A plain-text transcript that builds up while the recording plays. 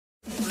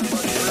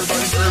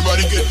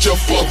Everybody get your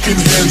fucking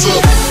hands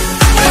up.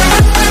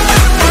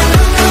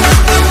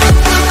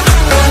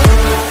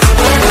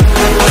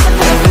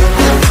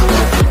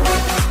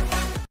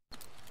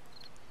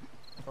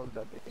 What would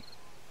that be?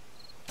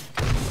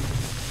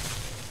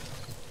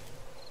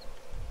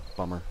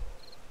 Bummer.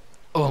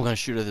 Oh, I'm gonna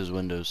shoot at his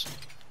windows.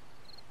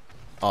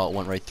 Oh, it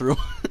went right through.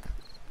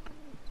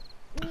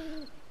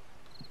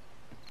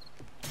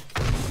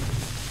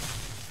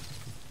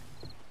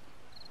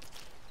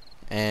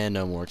 And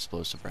no more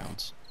explosive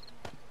rounds.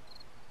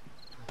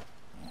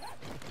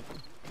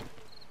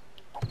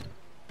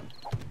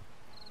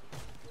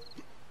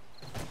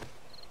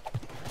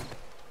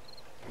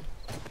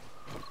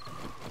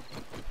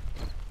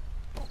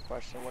 Don't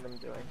question what I'm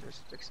doing,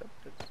 just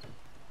accept it.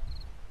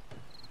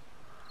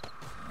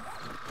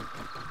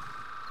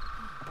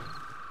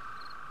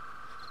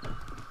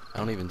 I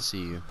don't even see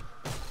you.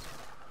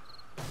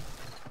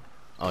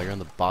 Oh, you're on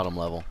the bottom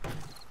level.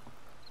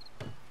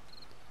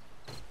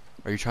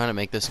 Are you trying to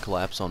make this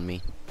collapse on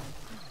me?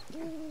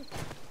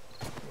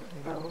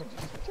 No,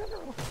 just in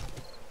general.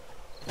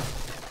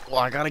 Well,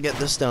 I gotta get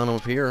this down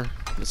up here.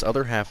 This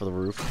other half of the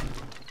roof.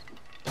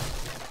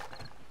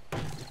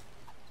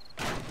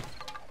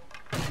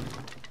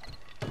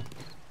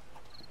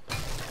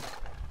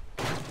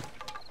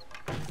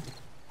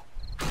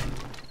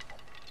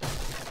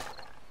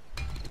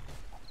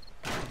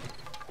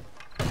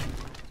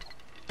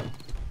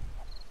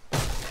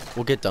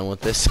 We'll get done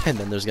with this, and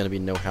then there's gonna be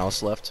no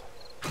house left.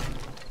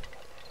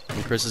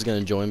 And Chris is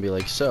gonna join and be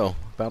like, so,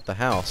 about the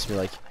house. Be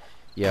like,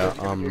 yeah, There's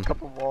gonna be a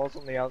couple walls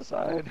on the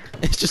outside.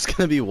 It's just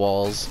gonna be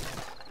walls.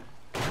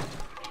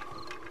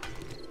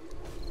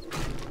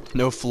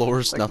 No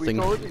floors, Like nothing.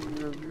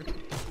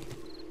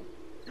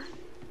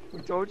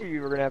 We told you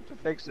you were gonna have to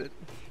fix it.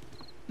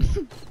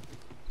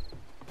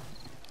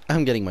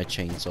 I'm getting my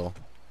chainsaw.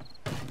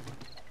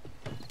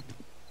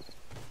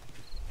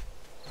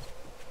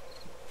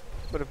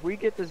 But if we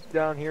get this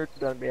down here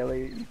done,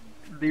 Bailey,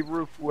 the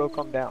roof will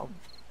come down.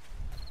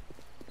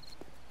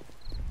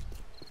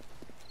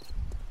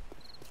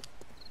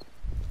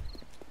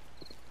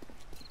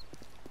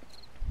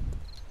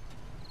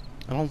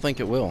 I don't think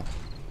it will.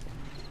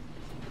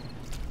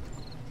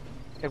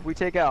 If we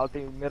take out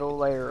the middle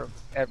layer of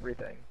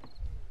everything,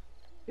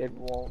 it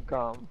won't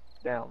come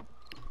down.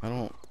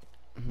 I'm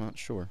not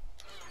sure.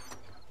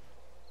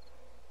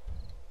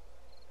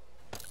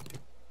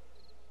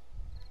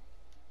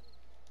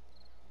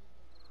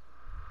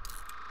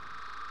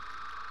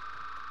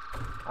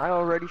 I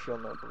already feel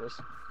nervous.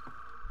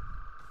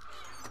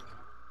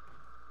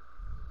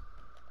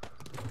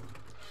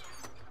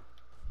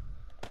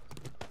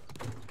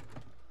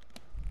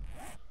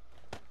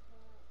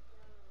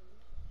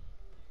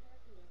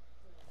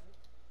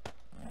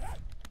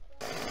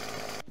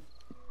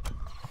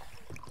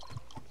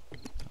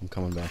 I'm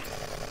coming back.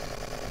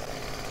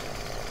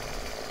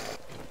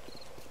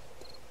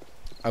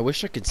 I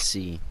wish I could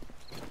see.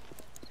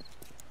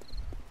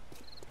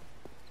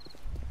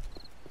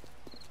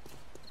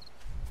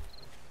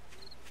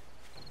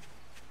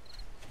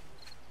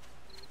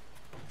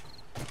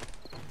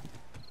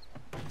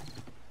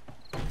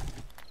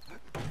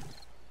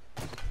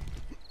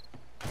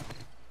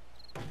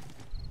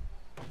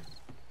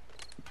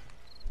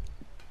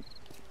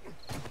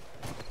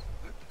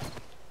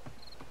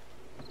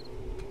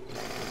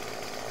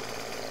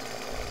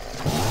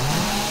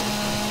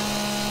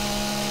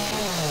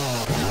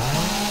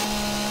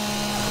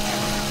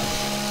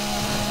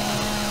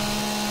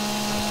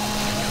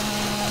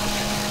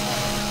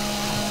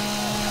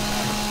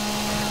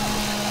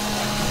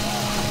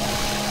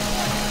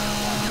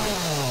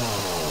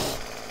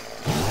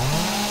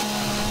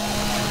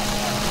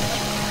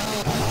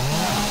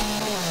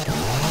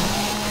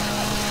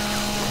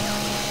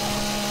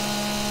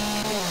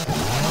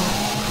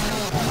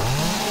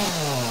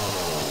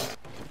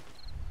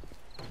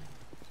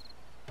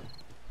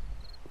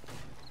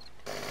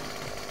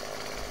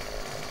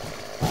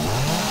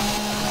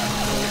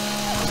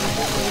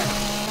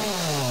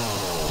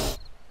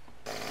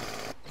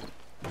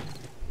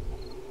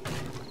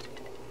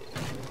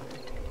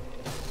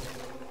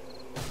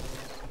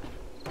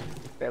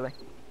 Bailey.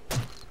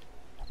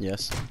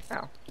 Yes.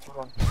 Ow.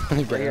 Hold on.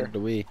 Get Right out here. of the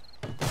way.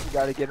 You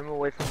gotta get him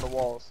away from the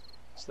walls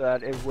so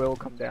that it will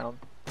come down.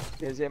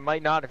 Because it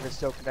might not if it's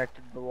still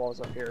connected to the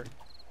walls up here.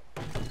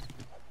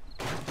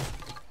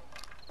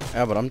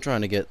 Yeah, but I'm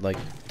trying to get like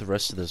the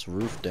rest of this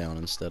roof down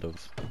instead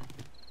of.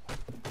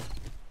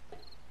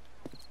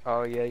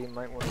 Oh yeah, you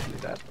might want to do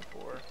that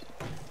before.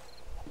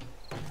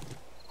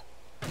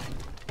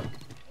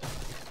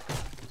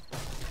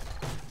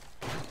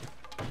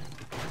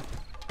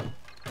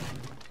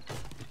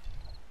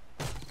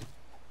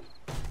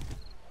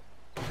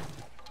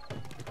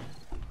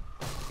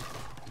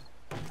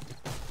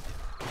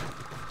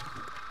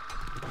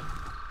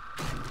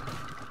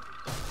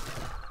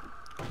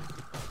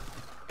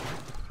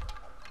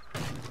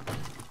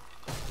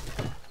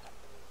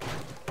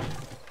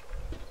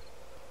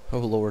 Oh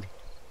Lord.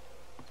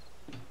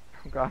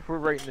 Oh god, we're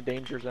right in the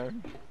danger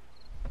zone.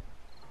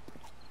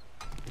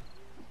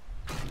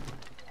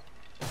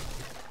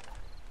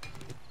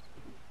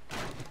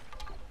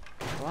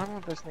 Why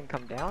won't this thing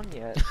come down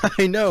yet?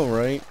 I know,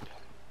 right?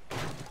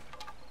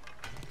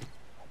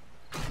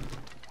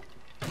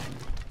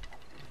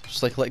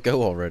 Just like let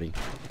go already.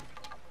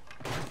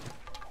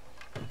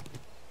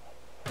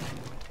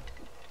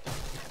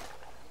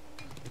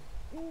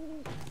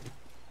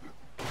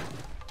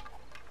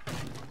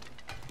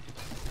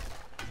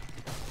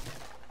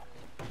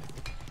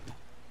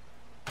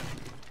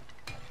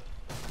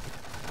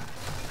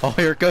 Oh,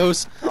 here it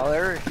goes. Oh,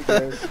 there she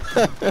goes.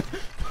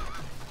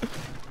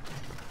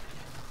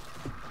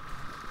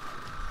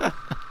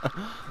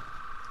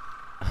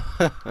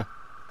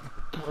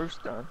 Roof's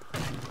done.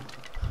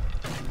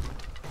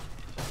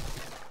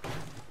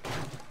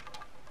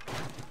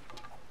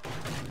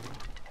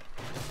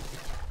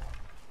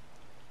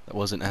 That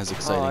wasn't as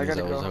exciting as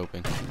I was go.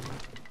 hoping.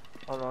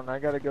 Hold on, I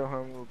gotta go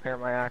home and repair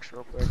my axe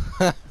real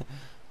quick.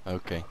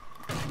 Okay.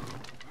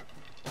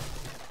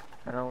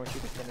 I don't want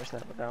you to finish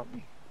that without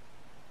me.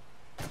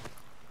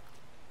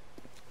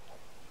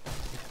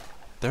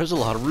 There's a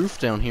lot of roof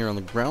down here on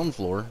the ground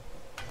floor.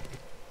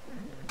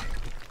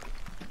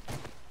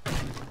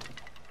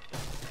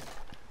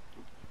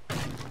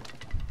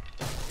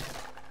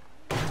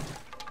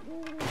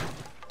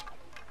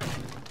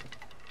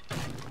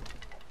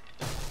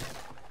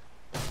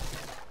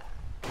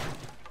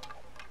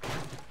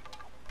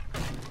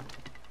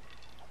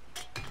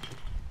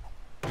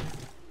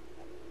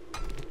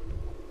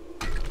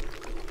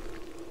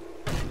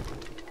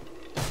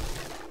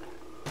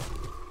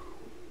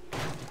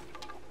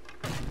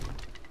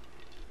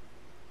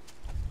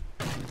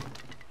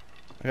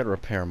 I gotta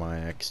repair my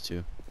axe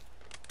too.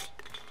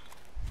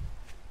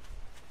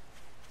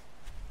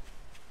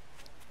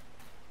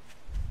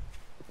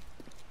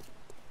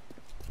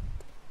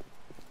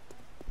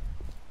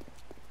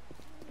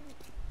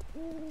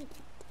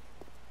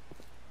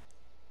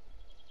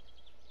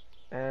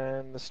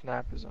 And the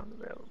snap is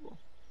unavailable.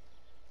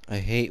 I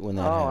hate when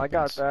that happens.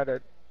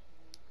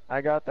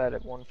 I got that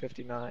at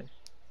 159.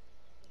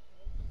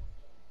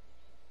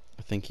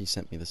 I think he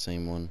sent me the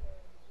same one.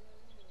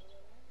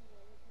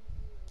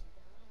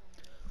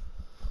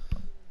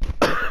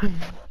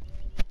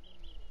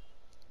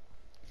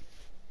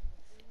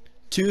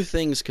 Two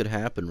things could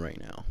happen right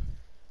now.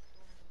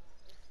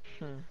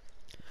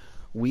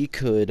 We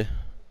could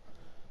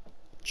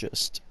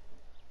just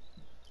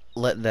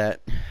let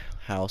that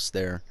house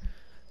there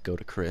go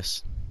to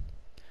Chris.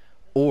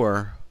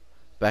 Or,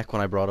 back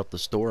when I brought up the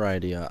store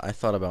idea, I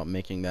thought about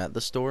making that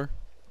the store.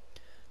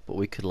 But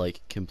we could,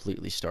 like,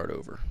 completely start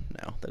over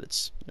now that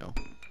it's, you know,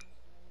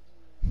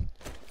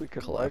 We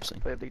could collapsing.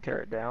 like completely tear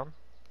it down.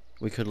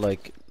 We could,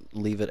 like,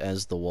 leave it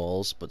as the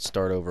walls, but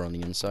start over on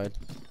the inside.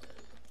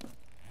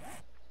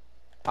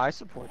 I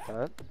support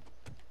that.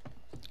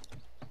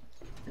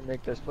 And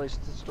make this place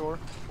the store.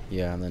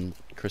 Yeah, and then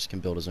Chris can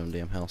build his own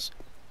damn house.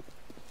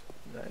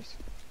 Nice.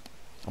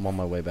 I'm on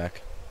my way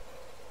back.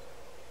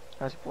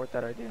 I support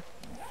that idea.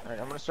 Alright,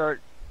 I'm gonna start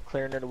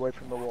clearing it away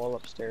from the wall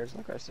upstairs,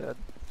 like I said.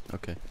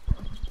 Okay.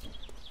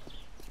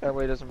 That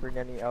way it doesn't bring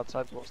any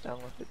outside walls down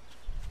with it.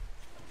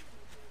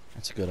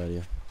 That's a good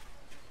idea.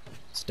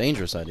 It's a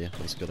dangerous idea,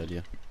 but it's a good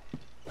idea.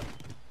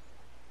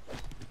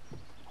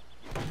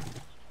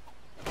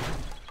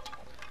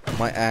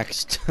 My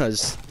axe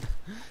does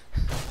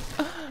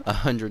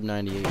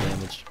 198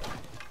 damage.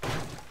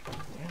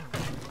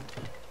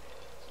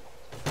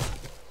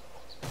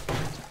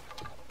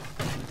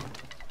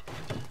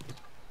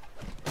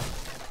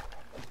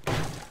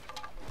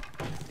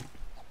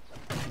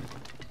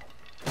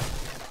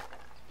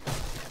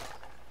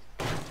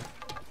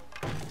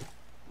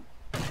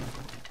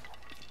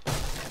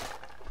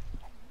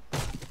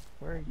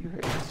 Where are you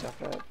hitting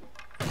stuff at?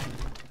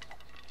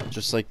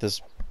 Just like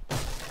this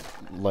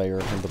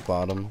layer on the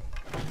bottom,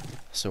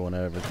 so when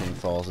everything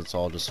falls, it's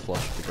all just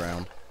flush with the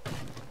ground.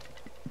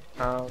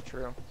 Oh,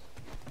 true.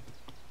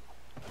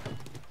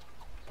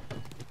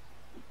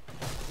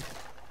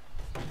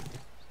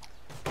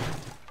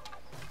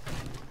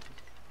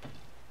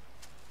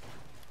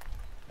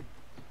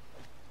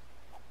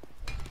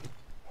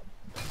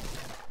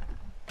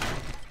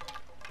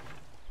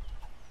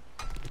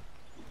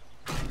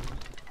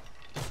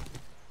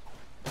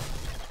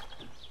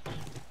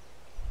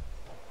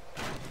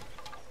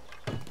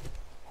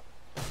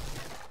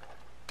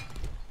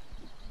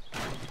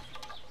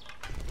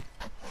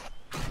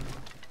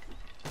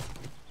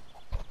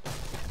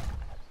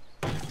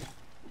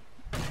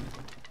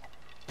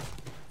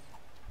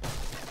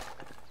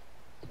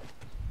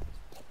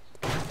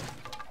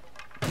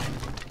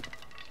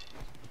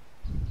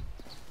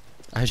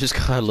 I just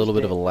got a little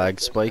bit of a lag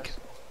spike.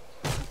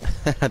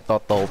 I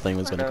thought the whole thing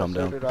was gonna come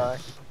so down. did I.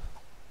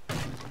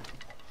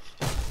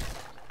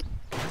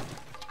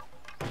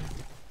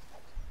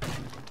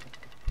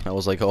 I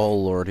was like, oh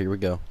lord, here we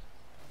go.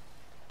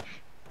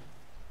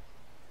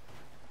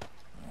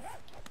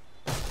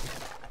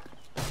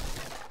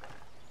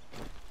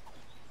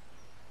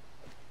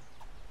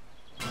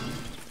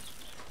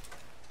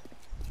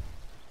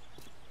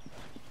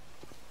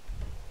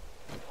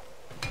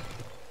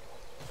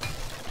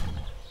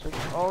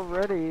 There's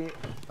already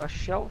a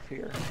shelf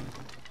here.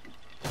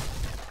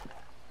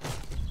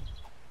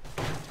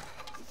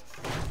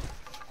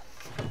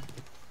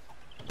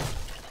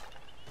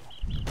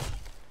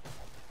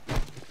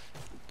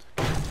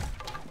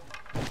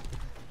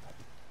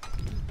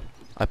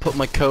 I put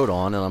my coat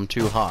on and I'm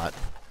too hot.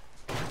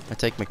 I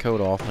take my coat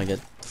off and I get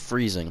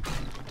freezing.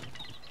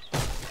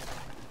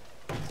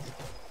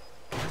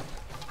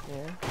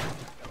 Yeah.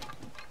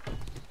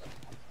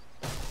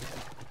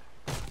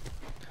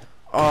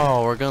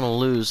 Oh, we're gonna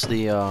lose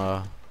the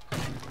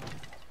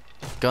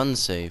gun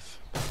safe.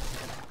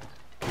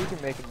 You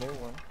can make a new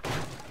one.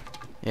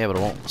 Yeah, but it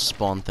won't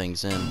spawn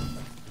things in.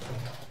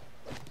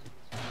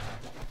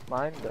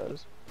 Mine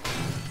does.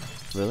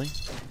 Really?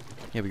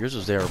 Yeah, but yours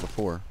was there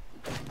before.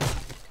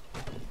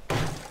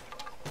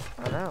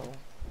 I know.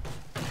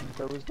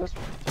 So was this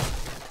one.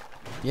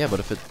 Yeah, but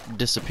if it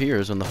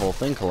disappears when the whole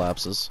thing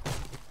collapses,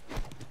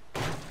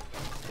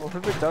 Well,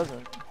 if it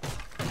doesn't.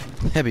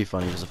 that'd be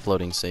funny, just a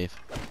floating safe.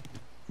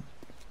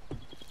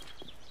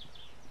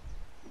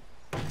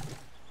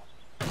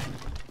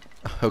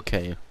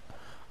 Okay.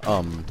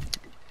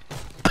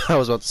 I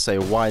was about to say,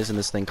 why isn't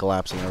this thing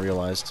collapsing? I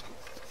realized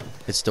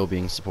it's still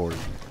being supported.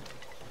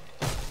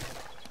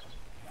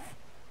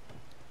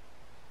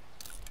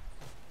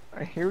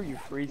 I hear you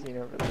freezing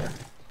over there.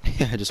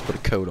 Yeah, I just put a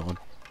coat on.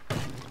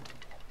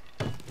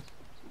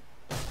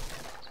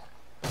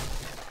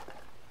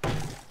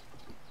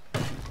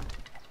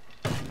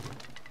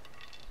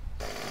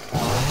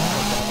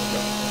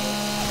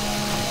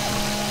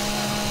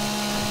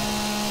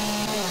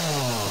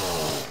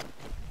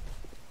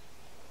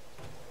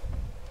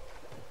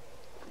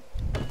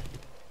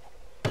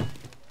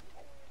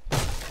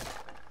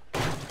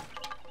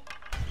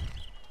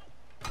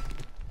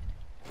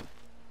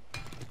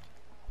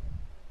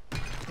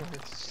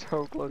 It's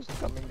so close to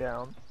coming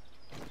down.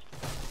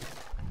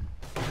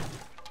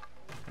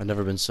 I've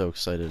never been so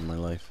excited in my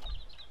life.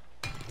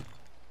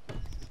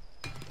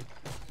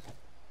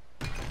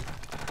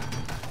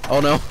 Oh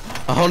no!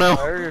 Oh no!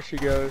 There she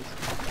goes.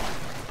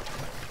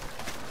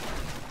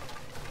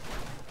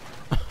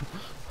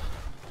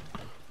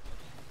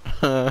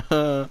 How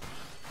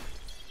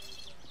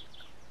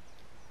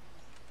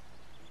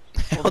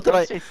did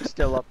I? Safe is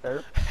still up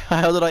there.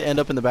 How did I end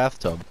up in the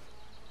bathtub?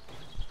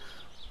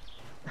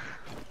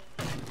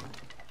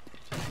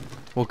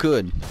 Well,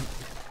 good.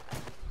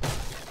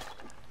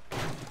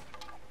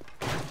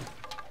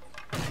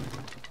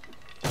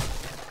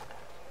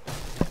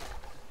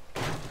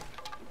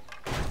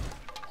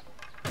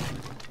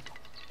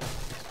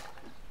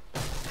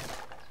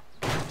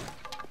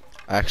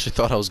 I actually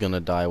thought I was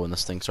gonna die when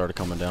this thing started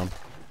coming down.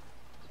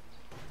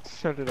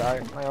 So did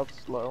I. My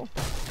health's low.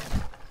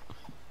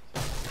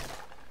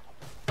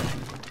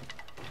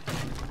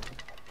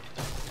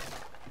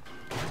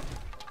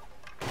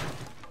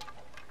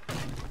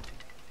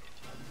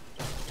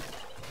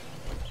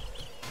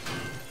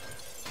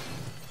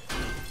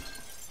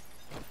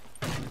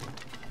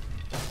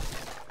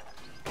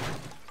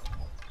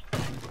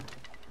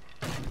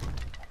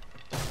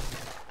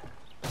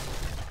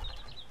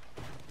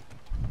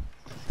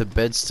 The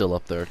bed's still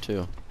up there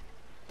too.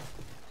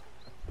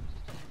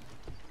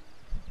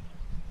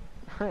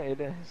 It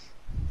is.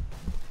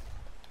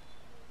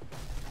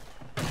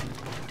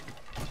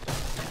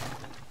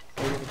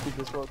 We're gonna keep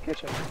this little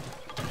kitchen.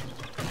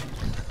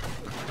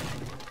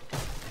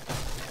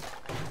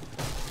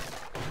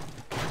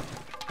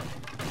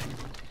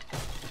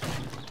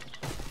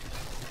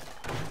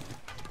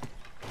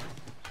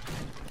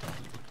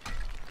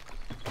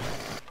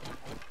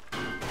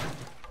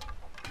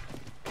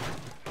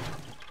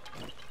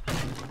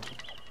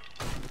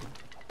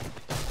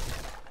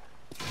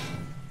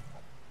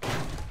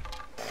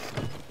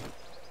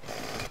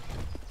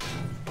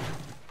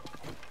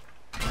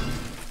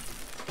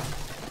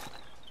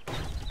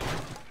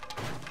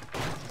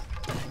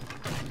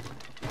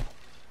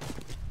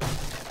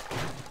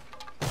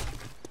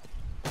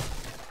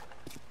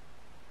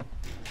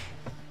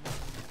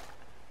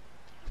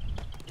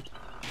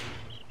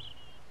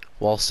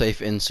 While safe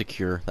and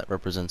secure, that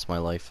represents my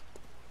life.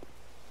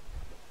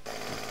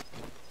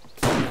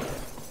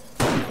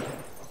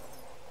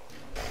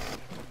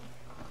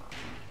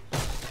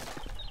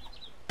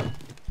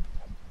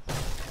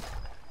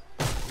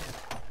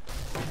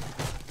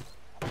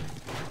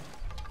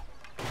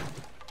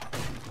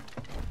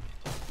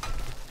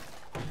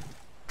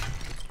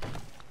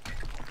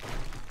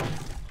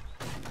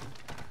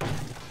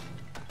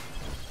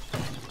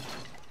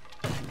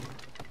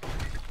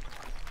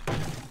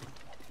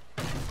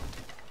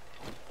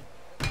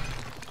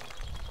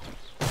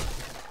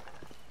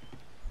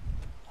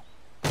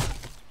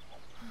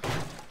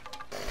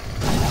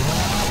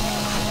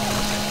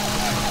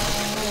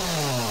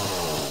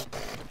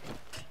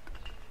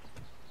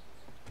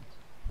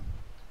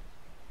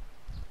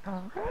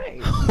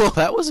 Alright. Well,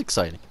 that was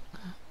exciting.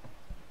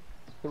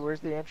 So where's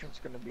the entrance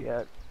gonna be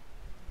at?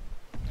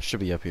 Should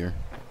be up here.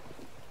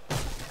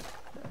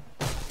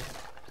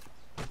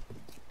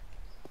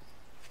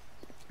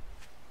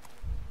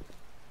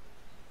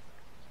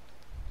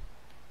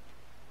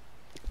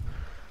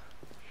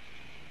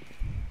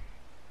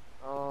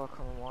 Oh,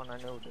 come on, I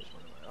know this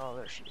one. Oh,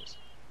 there she is.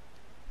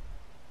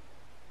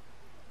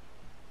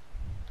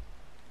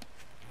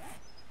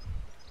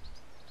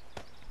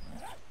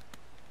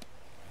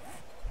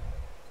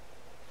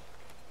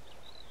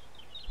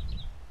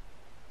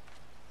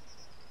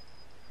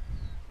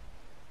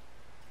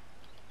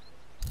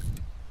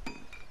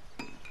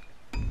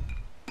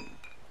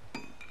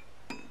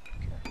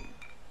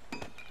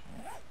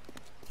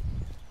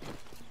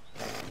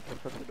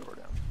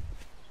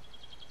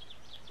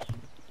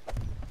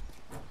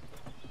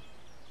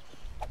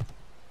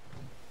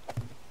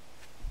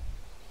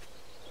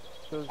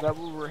 So is that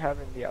what we're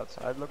having the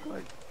outside look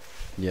like?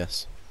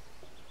 Yes.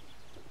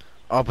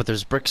 Oh, but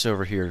there's bricks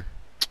over here.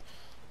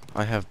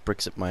 I have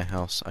bricks at my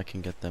house. I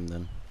can get them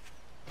then.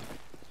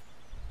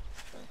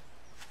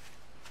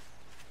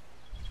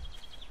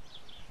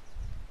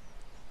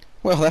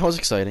 Well, that was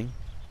exciting.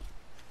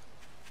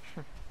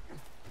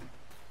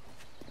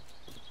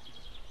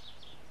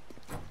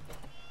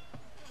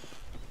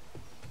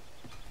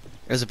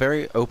 It's a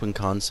very open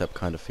concept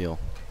kind of feel.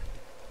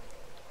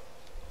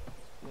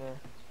 Yeah.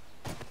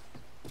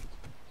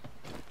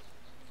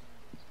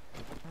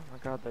 Oh my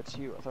god, that's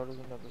you. I thought it was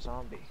another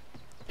zombie.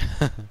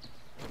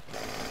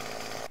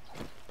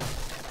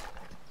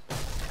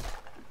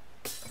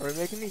 Are we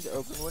making these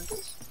open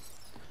windows?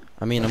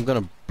 I mean, I'm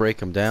gonna break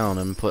them down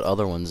and put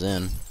other ones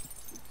in.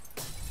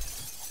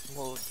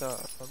 Well,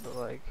 but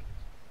like,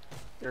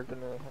 they're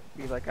gonna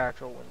be like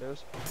actual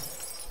windows.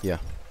 Yeah.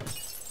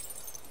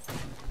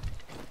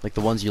 Like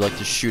the ones you like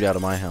to shoot out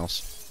of my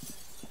house.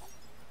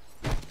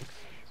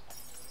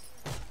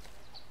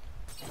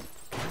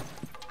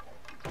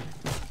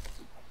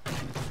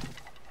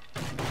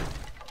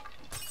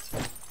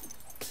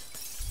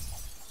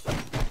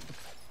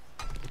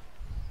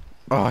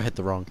 Oh, I hit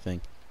the wrong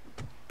thing.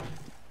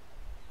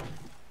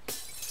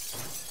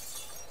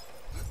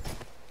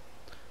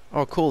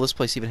 Oh, cool. This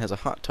place even has a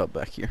hot tub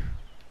back here.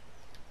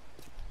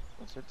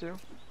 What's it do?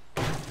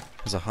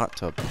 Has a hot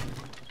tub.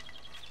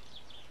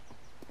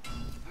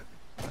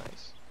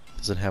 Nice.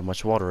 Doesn't have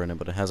much water in it,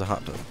 but it has a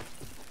hot tub.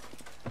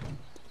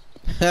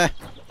 Ha!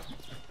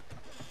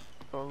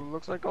 Oh, it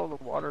looks like all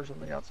the water's on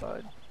the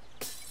outside.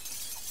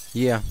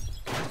 Yeah.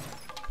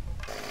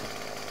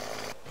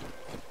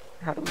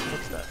 How do we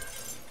fix that?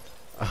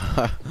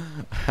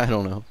 I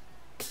don't know.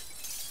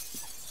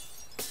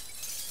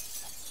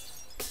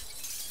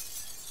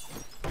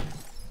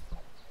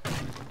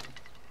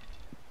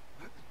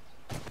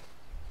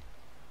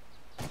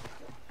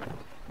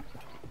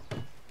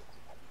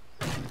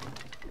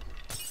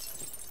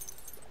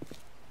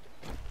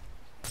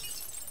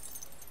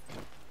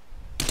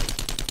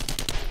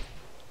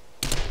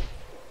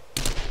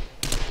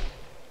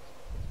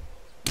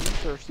 Are you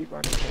thirsty by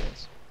any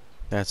chance?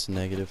 That's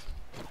negative.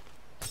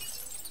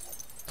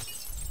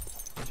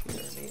 Do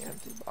you have any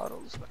empty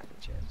bottles by any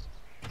chance?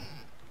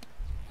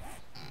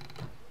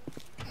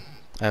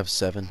 I have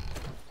 7.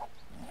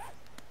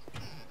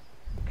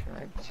 Can I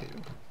have 2?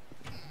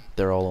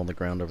 They're all on the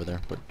ground over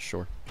there, but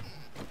sure.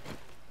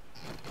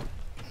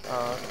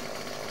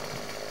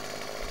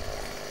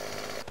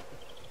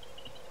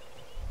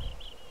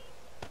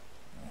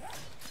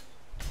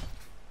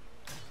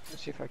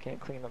 Let's see if I can't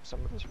clean up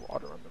some of this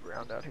water on the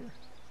ground out here.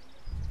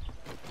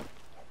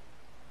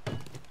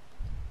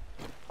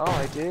 Oh,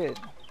 I did.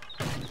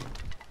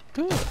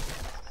 Good.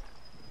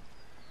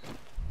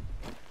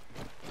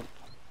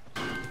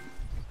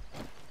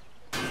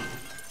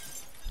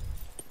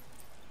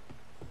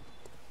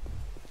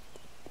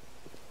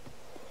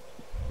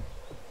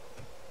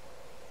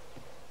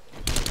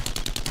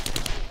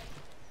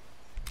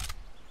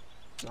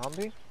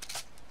 Zombie?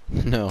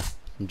 No,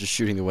 I'm just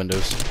shooting the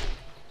windows.